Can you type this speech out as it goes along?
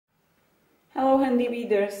handy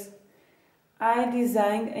beaders! I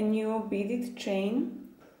designed a new beaded chain,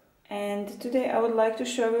 and today I would like to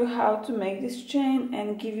show you how to make this chain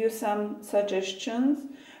and give you some suggestions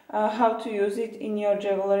how to use it in your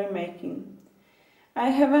jewelry making. I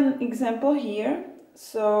have an example here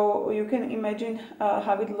so you can imagine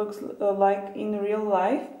how it looks like in real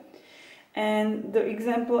life, and the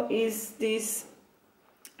example is this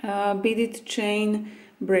beaded chain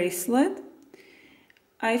bracelet.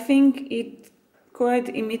 I think it quite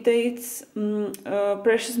imitates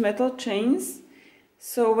precious metal chains,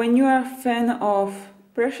 so when you are a fan of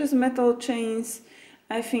precious metal chains,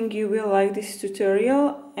 I think you will like this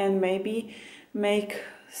tutorial and maybe make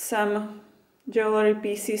some jewelry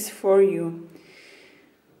pieces for you.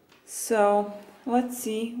 So let's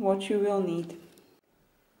see what you will need.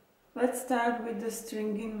 Let's start with the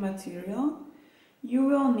stringing material. You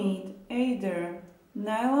will need either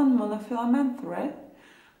nylon monofilament thread.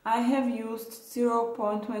 I have used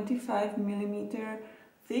 0.25 mm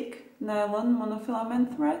thick nylon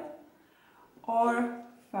monofilament thread, or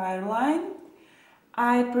Fireline.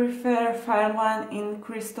 I prefer Fireline in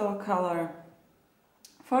crystal color.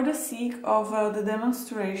 For the sake of the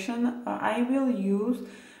demonstration, I will use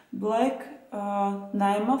black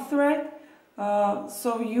Nymo thread,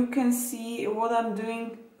 so you can see what I'm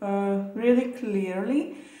doing really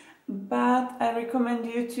clearly. But I recommend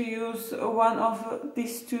you to use one of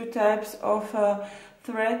these two types of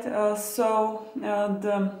thread, so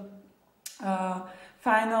the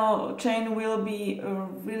final chain will be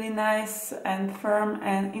really nice and firm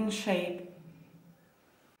and in shape.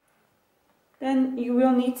 Then you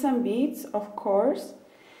will need some beads, of course.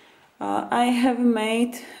 I have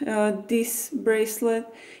made this bracelet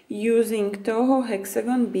using TOHO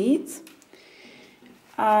Hexagon beads.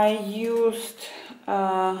 I used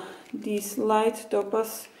these light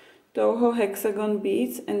topaz TOHO Hexagon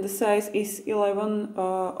beads, and the size is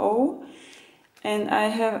 11/0, and I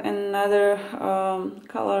have another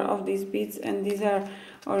color of these beads, and these are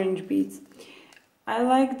orange beads. I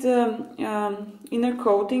like the inner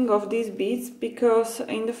coating of these beads because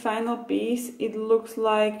in the final piece it looks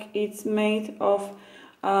like it's made of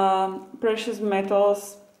precious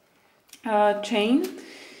metals chain,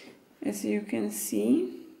 as you can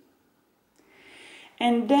see.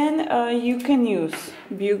 And then you can use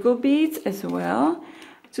bugle beads as well.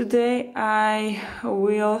 Today I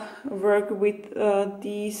will work with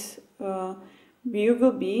these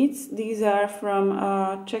bugle beads. These are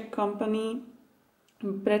from Czech company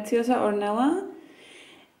PRECIOSA Ornela,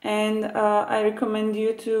 and I recommend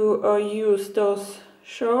you to use those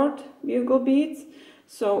short bugle beads,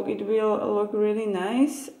 so it will look really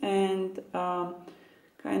nice and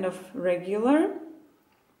kind of regular.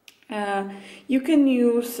 You can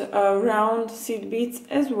use round seed beads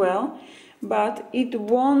as well, but it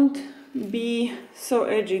won't be so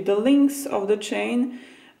edgy. The links of the chain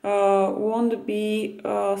won't be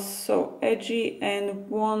so edgy and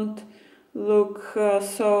won't look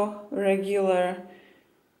so regular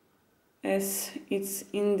as it's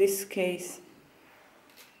in this case.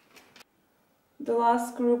 The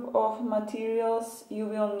last group of materials you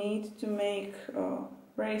will need to make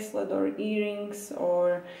bracelet or earrings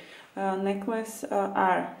or necklace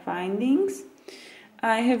are findings.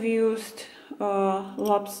 I have used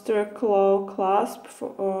lobster claw clasp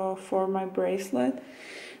for my bracelet,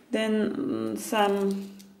 then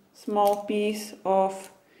some small piece of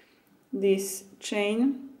this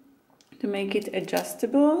chain to make it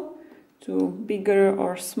adjustable to bigger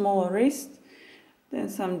or smaller wrist, then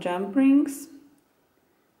some jump rings,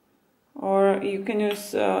 or you can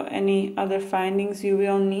use any other findings you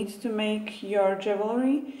will need to make your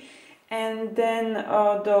jewelry, and then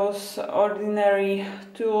those ordinary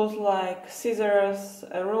tools like scissors,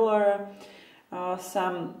 a ruler,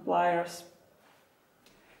 some pliers.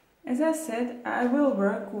 As I said, I will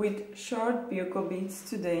work with short bugle beads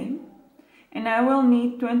today, and I will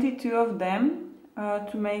need 22 of them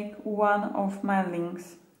to make one of my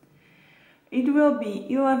links. It will be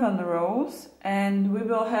 11 rows, and we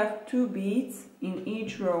will have 2 beads in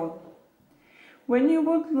each row. When you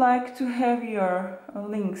would like to have your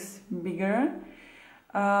links bigger,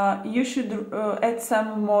 you should add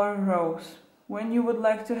some more rows. When you would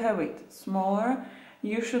like to have it smaller,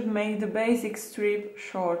 you should make the basic strip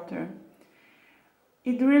shorter.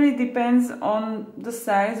 It really depends on the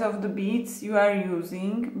size of the beads you are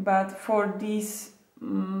using, but for these,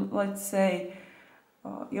 let's say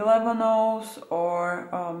 11 O's or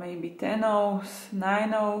maybe 10 O's,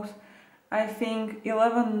 9 O's, I think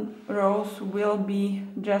 11 rows will be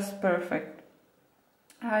just perfect.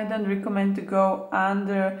 I don't recommend to go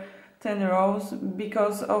under 10 rows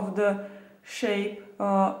because of the shape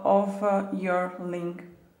of your link.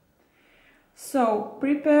 So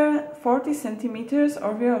prepare 40 centimeters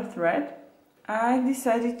of your thread. I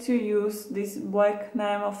decided to use this black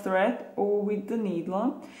nylon thread with the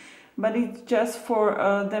needle, but it's just for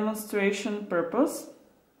a demonstration purpose,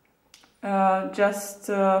 just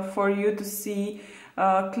for you to see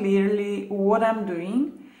clearly what I'm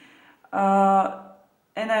doing.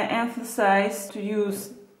 And I emphasize to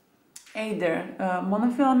use either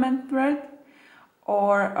monofilament thread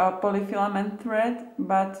or a polyfilament thread,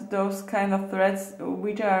 but those kind of threads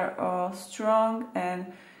which are strong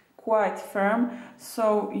and quite firm,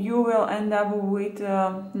 so you will end up with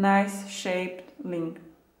a nice shaped link.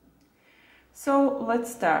 So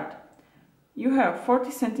let's start. You have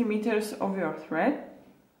 40 centimeters of your thread,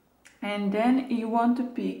 and then you want to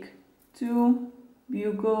pick 2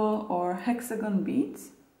 bugle or hexagon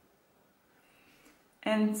beads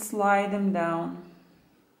and slide them down.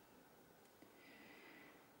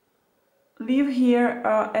 Leave here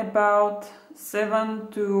about 7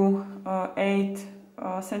 to 8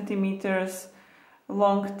 centimeters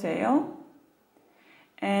long tail,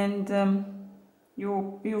 and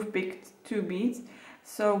you've picked 2 beads,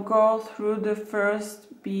 so go through the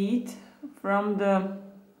first bead from the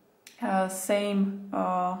same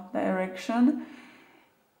direction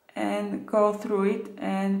and go through it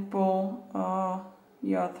and pull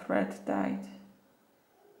your thread tight.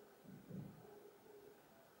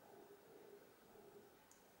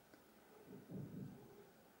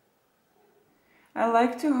 I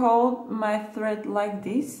like to hold my thread like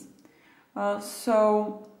this,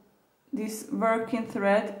 so this working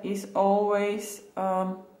thread is always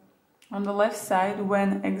on the left side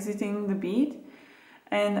when exiting the bead,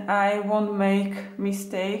 and I won't make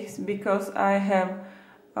mistakes because I have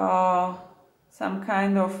some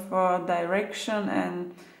kind of direction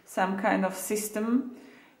and some kind of system.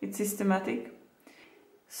 It's systematic.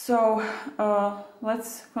 So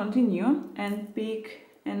let's continue and pick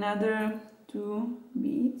another 2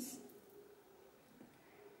 beads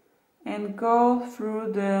and go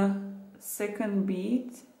through the second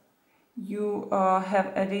bead you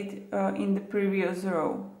have added in the previous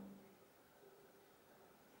row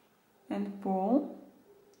and pull.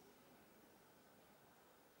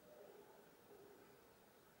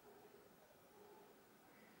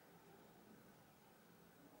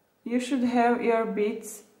 You should have your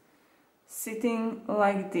beads sitting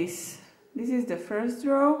like this. This is the first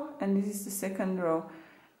row and this is the second row,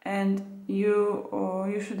 and you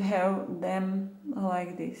should have them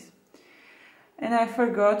like this. And I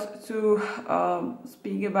forgot to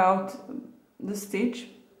speak about the stitch,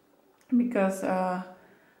 because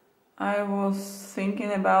I was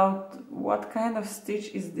thinking about what kind of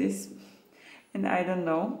stitch is this, and I don't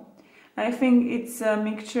know. I think it's a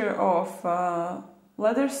mixture of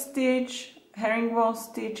leather stitch, herringbone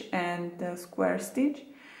stitch and square stitch.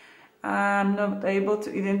 I'm not able to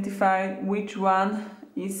identify which one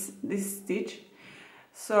is this stitch,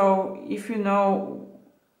 so if you know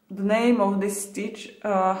the name of this stitch,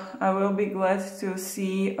 I will be glad to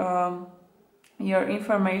see your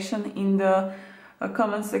information in the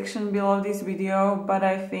comment section below this video, but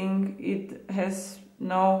I think it has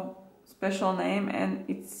no special name and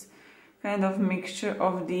it's kind of mixture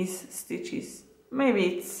of these stitches.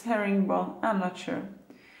 Maybe it's herringbone, I'm not sure.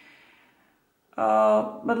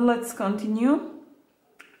 But let's continue.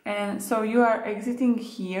 And so you are exiting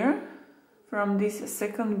here from this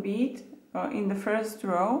second bead in the first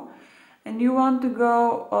row, and you want to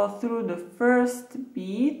go through the first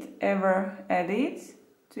bead ever added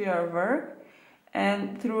to your work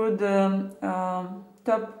and through the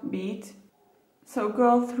top bead. So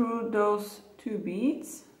go through those 2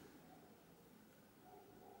 beads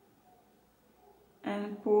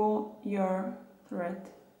and pull your thread.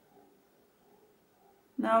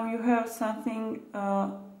 Now you have something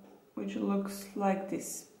which looks like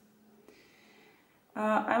this.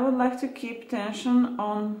 I would like to keep tension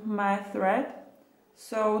on my thread,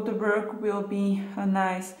 so the work will be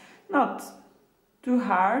nice, not too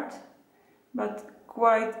hard, but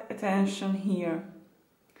quite a tension here.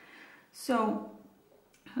 So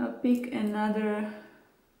pick another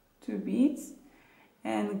 2 beads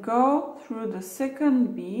and go through the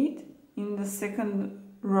second bead in the second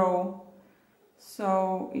row.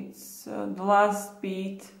 So it's the last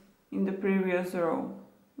bead in the previous row,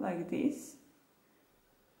 like this.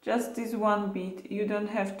 Just this one bead, you don't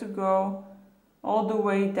have to go all the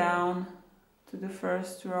way down to the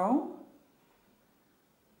first row,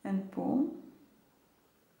 and pull.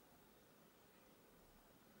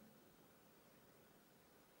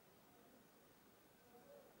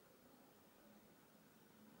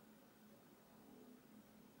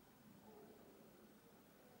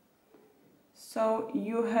 So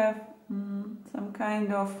you have some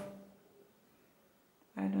kind of,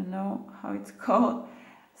 I don't know how it's called,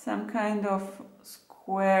 some kind of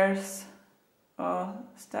squares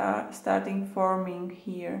starting forming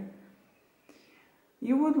here.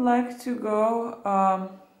 You would like to go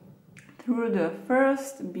through the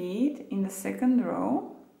first bead in the second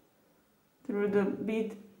row, through the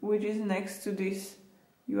bead which is next to this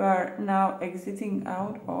you are now exiting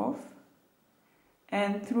out of,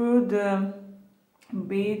 and through the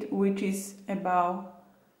bead which is above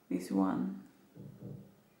this one.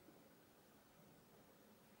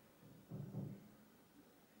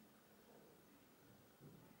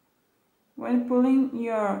 When pulling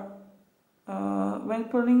your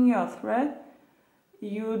thread,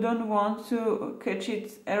 you don't want to catch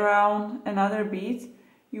it around another bead.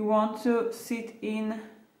 You want to sit in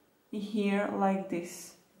here like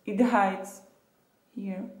this. It hides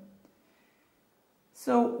here.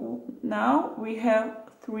 So now we have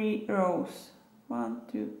 3 rows. 1,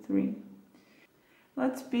 2, 3.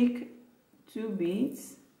 Let's pick 2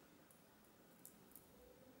 beads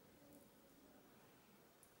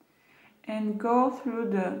and go through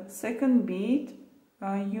the second bead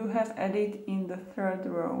you have added in the third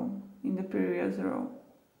row, in the previous row,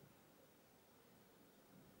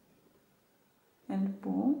 and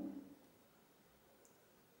pull.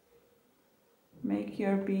 Make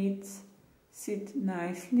your beads sit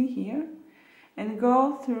nicely here and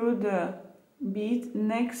go through the bead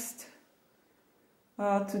next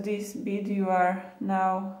to this bead you are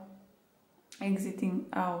now exiting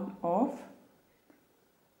out of.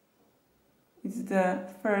 It's the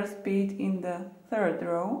first bead in the third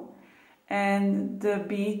row, and the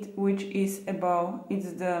bead which is above,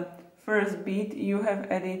 it's the first bead you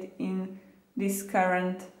have added in this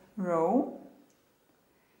current row,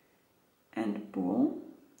 and pull.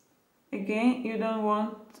 Again, you don't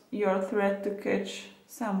want your thread to catch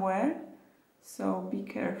somewhere, so be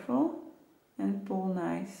careful and pull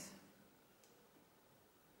nice,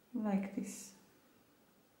 like this.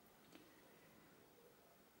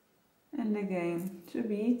 And again, 2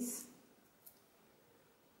 beads,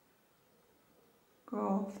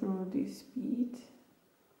 go through this bead,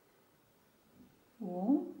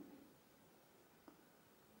 pull,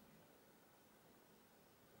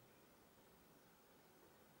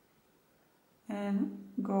 and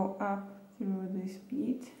go up through this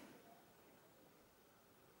bead,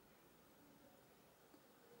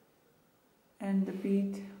 and the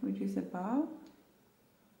bead which is above,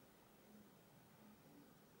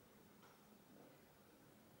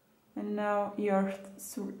 and now your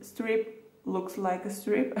strip looks like a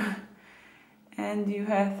strip and you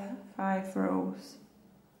have 5 rows.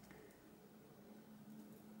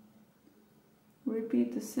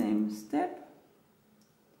 Repeat the same step.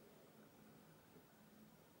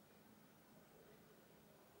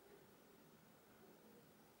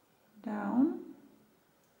 Down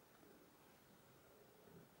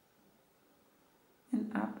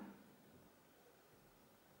and up.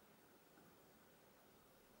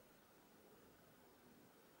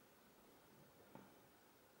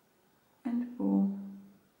 And pull,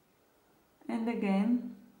 and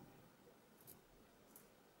again,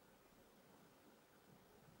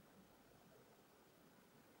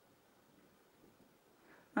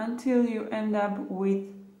 until you end up with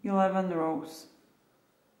 11 rows.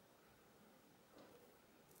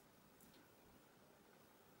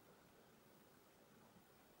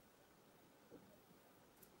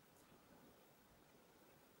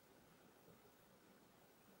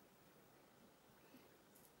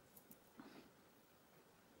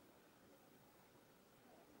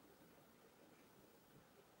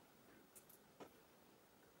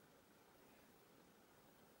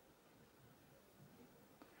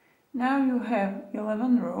 Now you have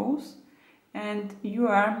 11 rows and you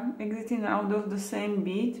are exiting out of the same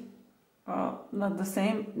bead, not the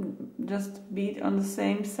same, just bead on the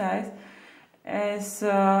same size as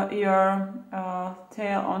your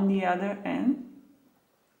tail on the other end.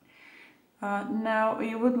 Now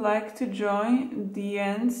you would like to join the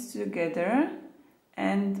ends together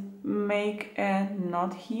and make a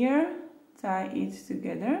knot here, tie it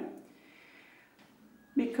together.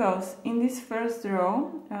 Because in this first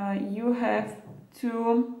row you have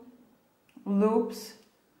 2 loops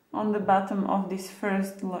on the bottom of this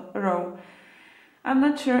first row. I'm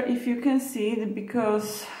not sure if you can see it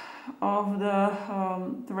because of the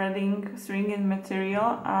threading stringing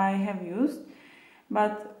material I have used,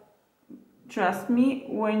 but trust me,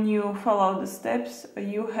 when you follow the steps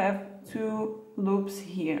you have 2 loops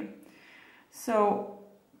here. So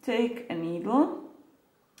take a needle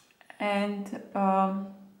and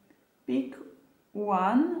pick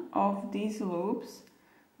one of these loops.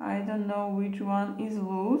 I don't know which one is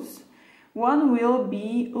loose. One will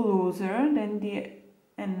be looser than the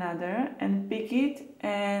another, and pick it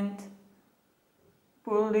and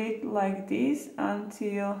pull it like this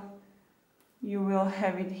until you will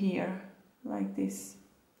have it here like this.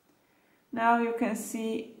 Now you can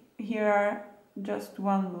see here are just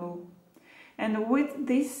one loop, and with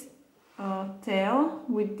this tail,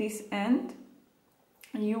 with this end,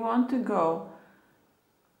 you want to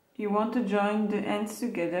join the ends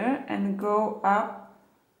together and go up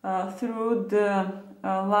through the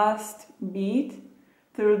last bead,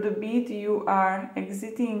 through the bead you are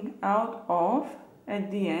exiting out of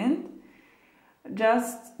at the end,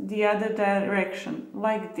 just the other direction,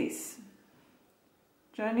 like this.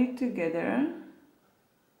 Join it together,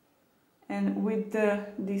 and with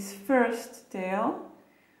this first tail,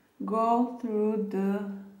 go through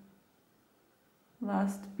the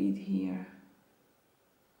last bead here,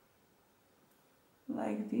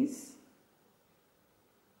 like this,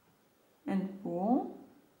 and pull.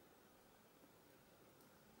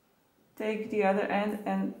 Take the other end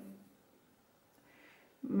and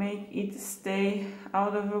make it stay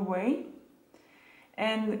out of the way,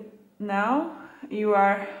 and now you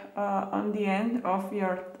are on the end of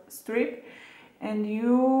your strip, and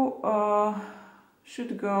you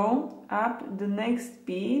should go up the next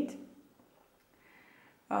bead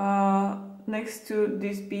next to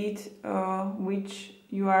this bead which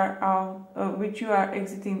you are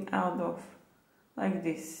exiting out of, like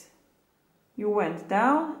this. You went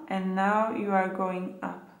down and now you are going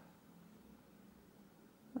up,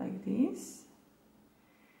 like this,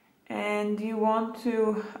 and you want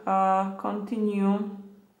to continue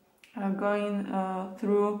going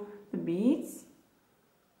through the beads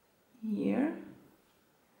here.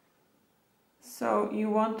 So you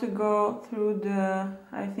want to go through the,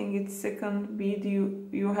 I think it's second bead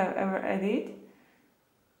you have ever added.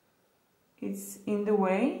 It's in the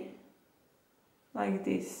way, like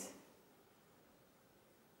this,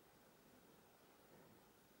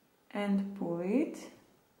 and pull it.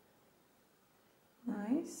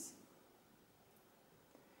 Nice.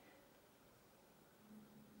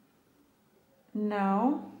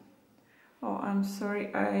 Now, oh, I'm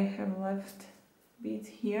sorry, I have left bead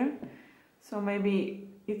here, so maybe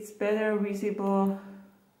it's better visible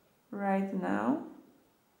right now,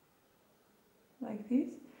 like this.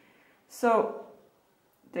 So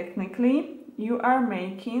technically you are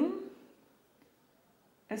making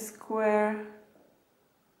a square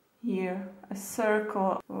here, a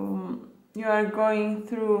circle. You are going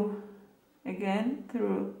through again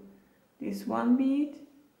through this one bead,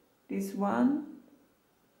 this one,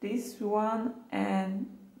 and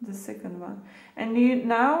the second one, and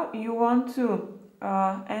now you want to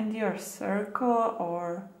end your circle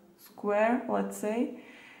or square, let's say,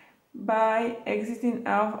 by exiting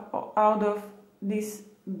out of this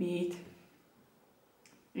bead.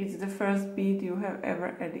 It's the first bead you have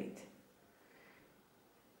ever added.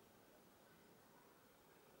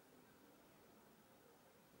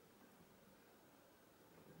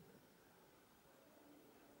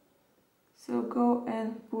 So go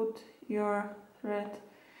and put your thread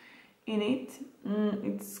in it.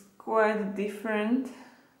 It's quite different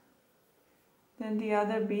than the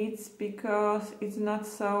other beads because it's not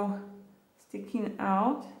so sticking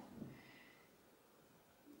out.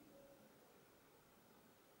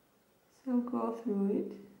 So go through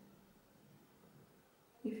it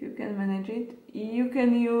if you can manage it. You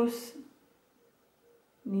can use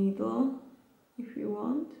needle if you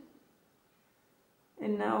want.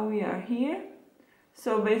 And now we are here.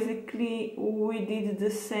 So basically we did the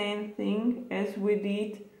same thing as we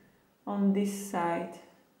did on this side,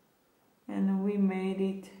 and we made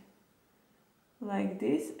it like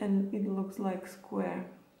this, and it looks like square.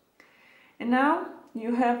 And now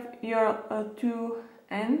you have your two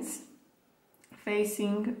ends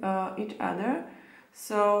facing each other.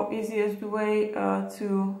 So easiest way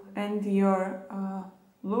to end your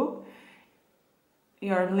loop,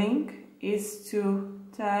 your link, is to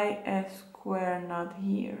tie a square knot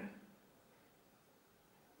here.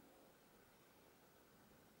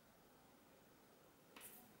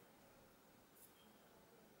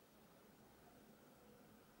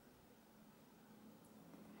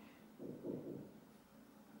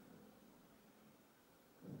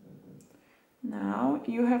 Now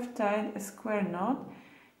you have tied a square knot.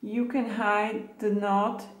 You can hide the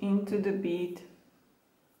knot into the bead.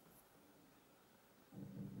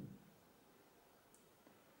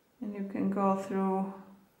 And you can go through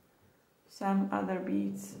some other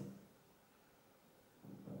beads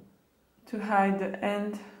to hide the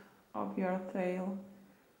end of your tail.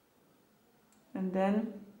 and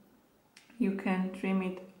then you can trim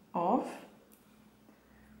it off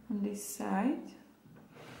on this side.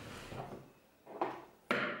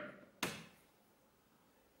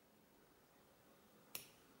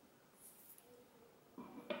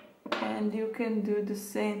 And you can do the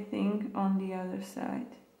same thing on the other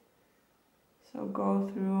side. So go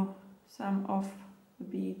through some of the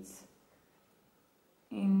beads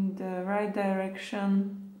in the right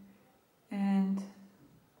direction and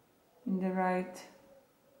in the right,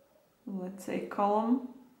 let's say, column,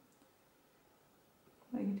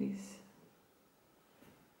 like this.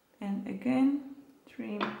 And again,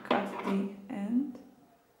 trim, cut the end,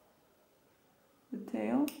 the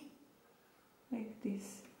tail, like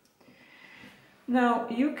this. Now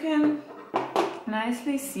you can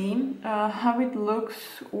nicely see how it looks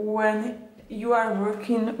when you are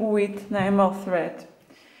working with enamel thread.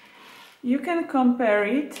 You can compare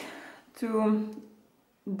it to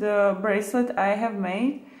the bracelet I have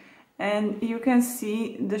made, and you can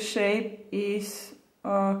see the shape is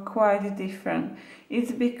quite different.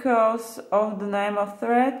 It's because of the enamel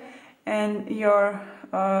thread, and your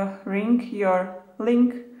ring, your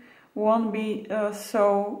link, won't be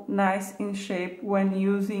so nice in shape when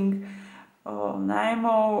using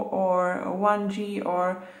enamel or 1G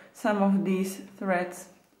or some of these threads.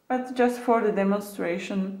 But just for the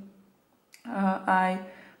demonstration, I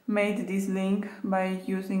made this link by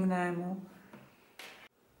using enamel.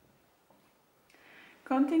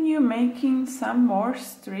 Continue making some more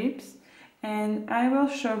strips, and I will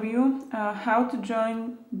show you how to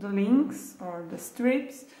join the links or the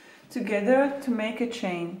strips together to make a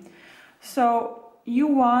chain. So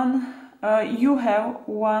you have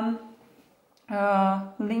one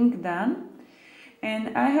link done,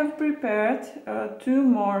 and I have prepared 2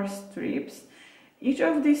 more strips. Each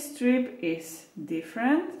of these strips is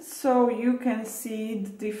different, so you can see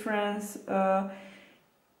the difference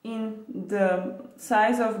in the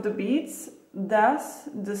size of the beads, thus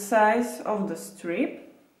the size of the strip.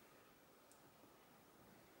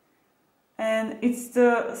 And it's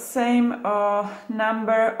the same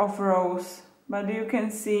number of rows, but you can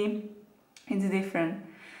see it's different.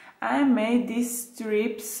 I made these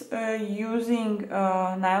strips using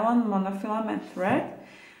nylon monofilament thread,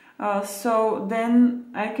 so then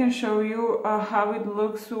I can show you how it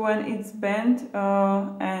looks when it's bent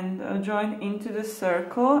and joined into the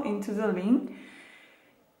circle, into the link.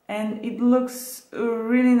 And it looks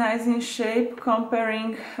really nice in shape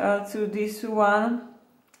comparing to this one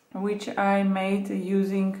which I made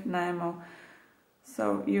using enamel.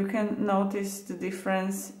 So you can notice the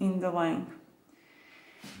difference in the length.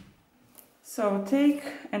 So take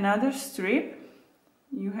another strip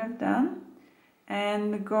you have done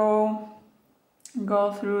and go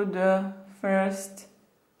through the first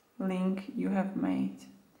link you have made.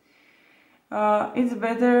 It's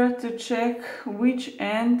better to check which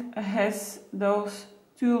end has those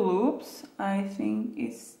 2 loops. I think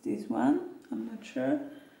it's this one, I'm not sure,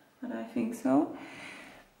 but I think so.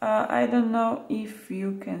 I don't know if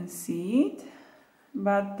you can see it,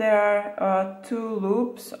 but there are 2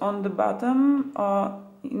 loops on the bottom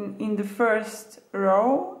in the first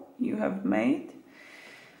row you have made.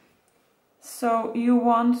 So you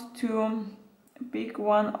want to pick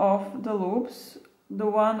one of the loops, the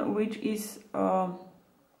one which is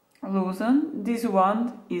loosened. This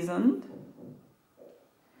one isn't.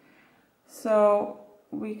 So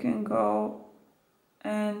we can go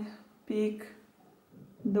and pick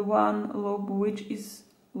the one loop which is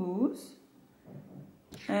loose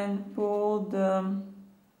and pull the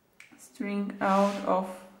string out of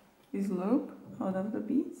this loop, out of the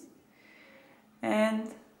beads, and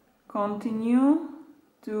continue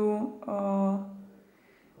to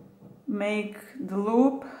make the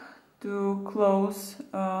loop to close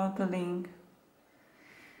the link.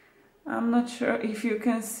 I'm not sure if you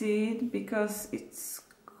can see it because it's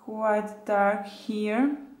quite dark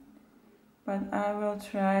here, but I will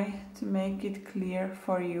try to make it clear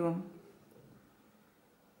for you.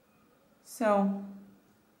 So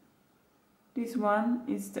this one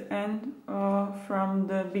is the end from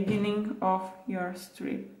the beginning of your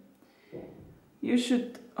strip. You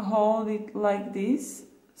should hold it like this,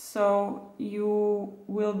 so you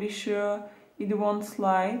will be sure it won't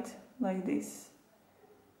slide like this.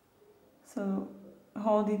 So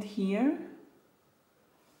hold it here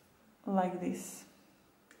like this,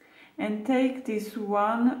 and take this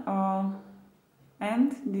one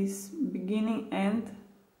end, this beginning end,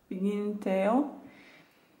 beginning tail,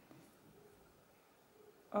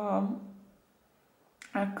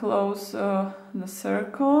 close the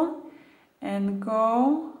circle and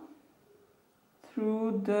go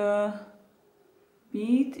through the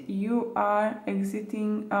bead you are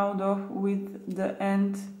exiting out of with the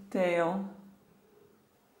end tail.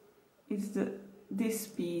 It's this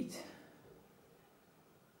bead.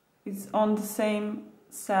 It's on the same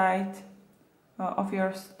side of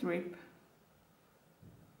your strip,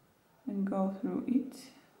 and go through it.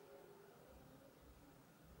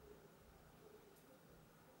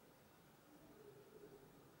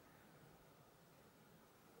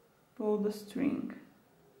 Pull the string.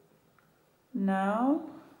 Now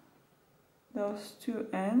those two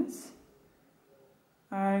ends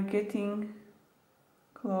are getting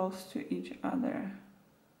close to each other,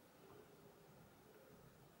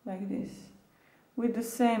 like this. With the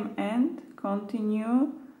same end,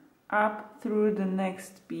 continue up through the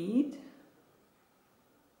next bead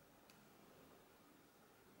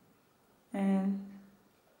and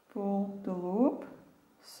pull the loop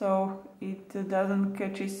so it doesn't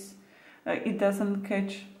catch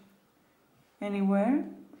anywhere,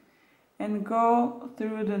 and go up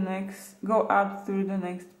through the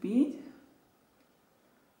next bead.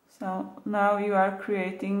 So now you are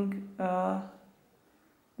creating the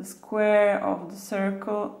square of the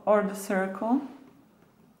circle, or the circle,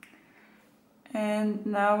 and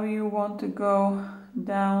now you want to go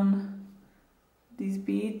down this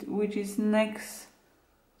bead which is next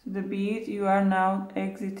to the bead you are now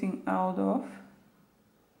exiting out of.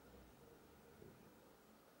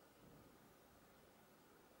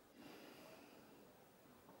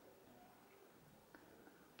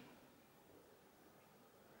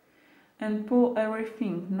 And pull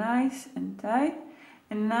everything nice and tight,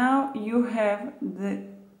 and now you have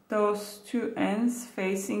those two ends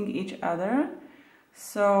facing each other,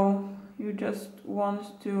 so you just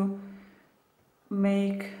want to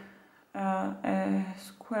make a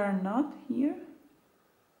square knot here.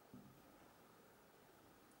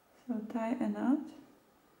 So tie a knot,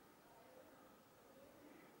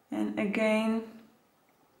 and again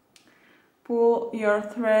pull your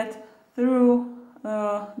thread through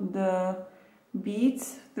the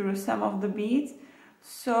beads, through some of the beads,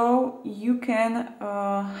 so you can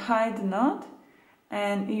hide the knot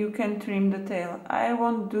and you can trim the tail. I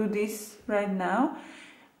won't do this right now,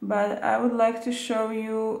 but I would like to show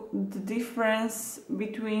you the difference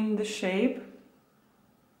between the shape.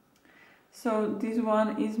 So this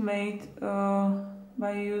one is made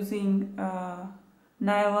by using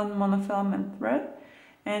nylon monofilament thread,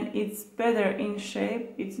 and it's better in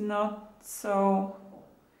shape. It's not so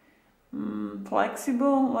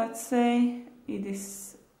flexible, let's say. It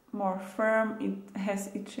is more firm, it has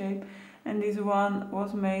its shape, and this one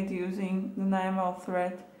was made using the nylon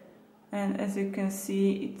thread, and as you can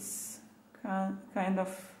see it's kind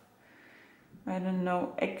of, I don't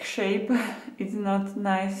know, egg shape. It's not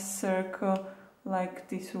nice circle like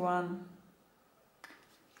this one.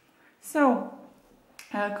 So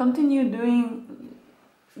continue doing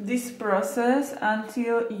this process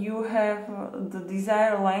until you have the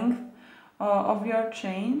desired length of your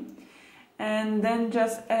chain, and then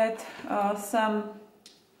just add some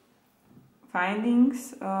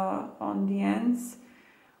findings on the ends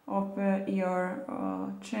of your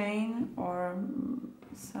chain, or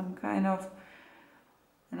some kind of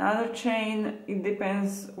another chain. It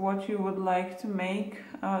depends what you would like to make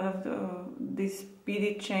out of this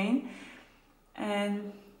beaded chain,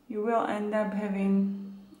 and you will end up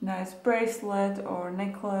having nice bracelet or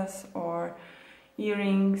necklace or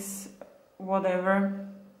earrings, whatever.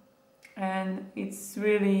 And it's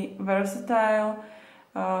really versatile,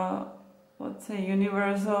 let's say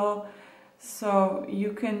universal, so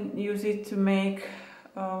you can use it to make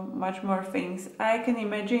much more things. I can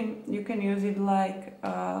imagine you can use it like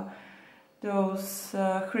those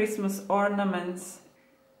Christmas ornaments.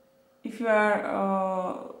 If you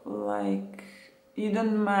are like, you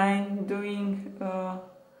don't mind doing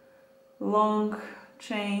long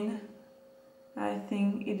chain, I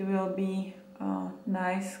think it will be a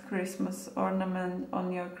nice Christmas ornament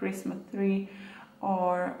on your Christmas tree,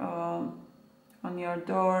 or on your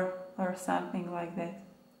door, or something like that.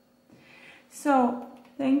 So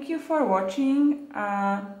thank you for watching.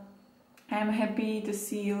 I'm happy to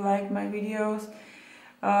see you like my videos.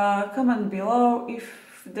 Comment below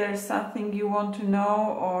if there's something you want to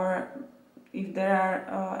know, or if there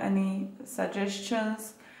are any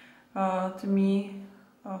suggestions to me,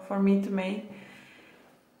 for me to make.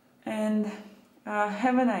 And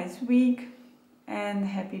have a nice week and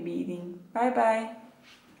happy beading. Bye bye.